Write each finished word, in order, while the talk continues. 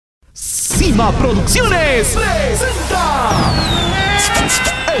Cima Producciones presenta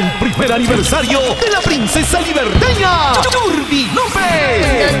el primer aniversario de la princesa liberteña, Yurbi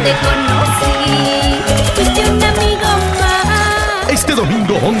Lopez. Cuando te conocí, fuiste un amigo más. Este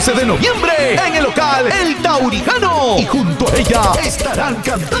domingo 11 de noviembre, en el local El Taurijano. Y junto a ella estarán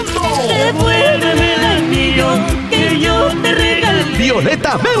cantando Devuélveme el anillo que yo te regalé.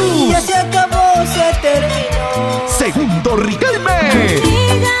 Violeta Meus, Ya se acabó, se terminó. Segundo Riquelme,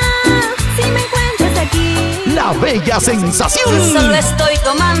 Amiga, si me encuentras aquí, La Bella Sensación, solo estoy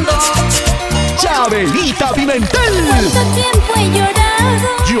tomando. Chabelita Pimentel, ¿Cuánto tiempo he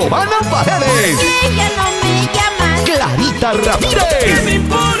llorado? Giovanna Paredes, Que ya no me llamas. Clarita Ramírez, Me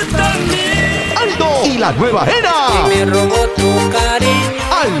importa a mí. Aldo y la nueva era, Me robó tu cariño.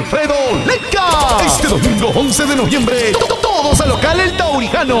 Alfredo Leca. Este domingo 11 de noviembre, todos al local El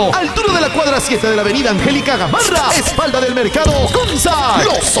Taurijano, altura de la cuadra 7 de la avenida Angélica Gamarra, espalda del mercado Gonza.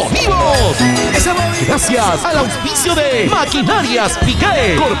 Los Sonidos. Gracias al auspicio de Maquinarias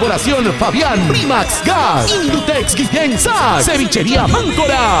Piqué, Corporación Fabián, Primax Gas, Indutex Guillén Sac, Cevichería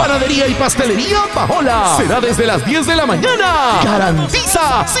Máncora, Panadería y Pastelería Paola. Será desde las 10 de la mañana.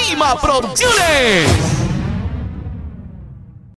 Garantiza Cima Producciones.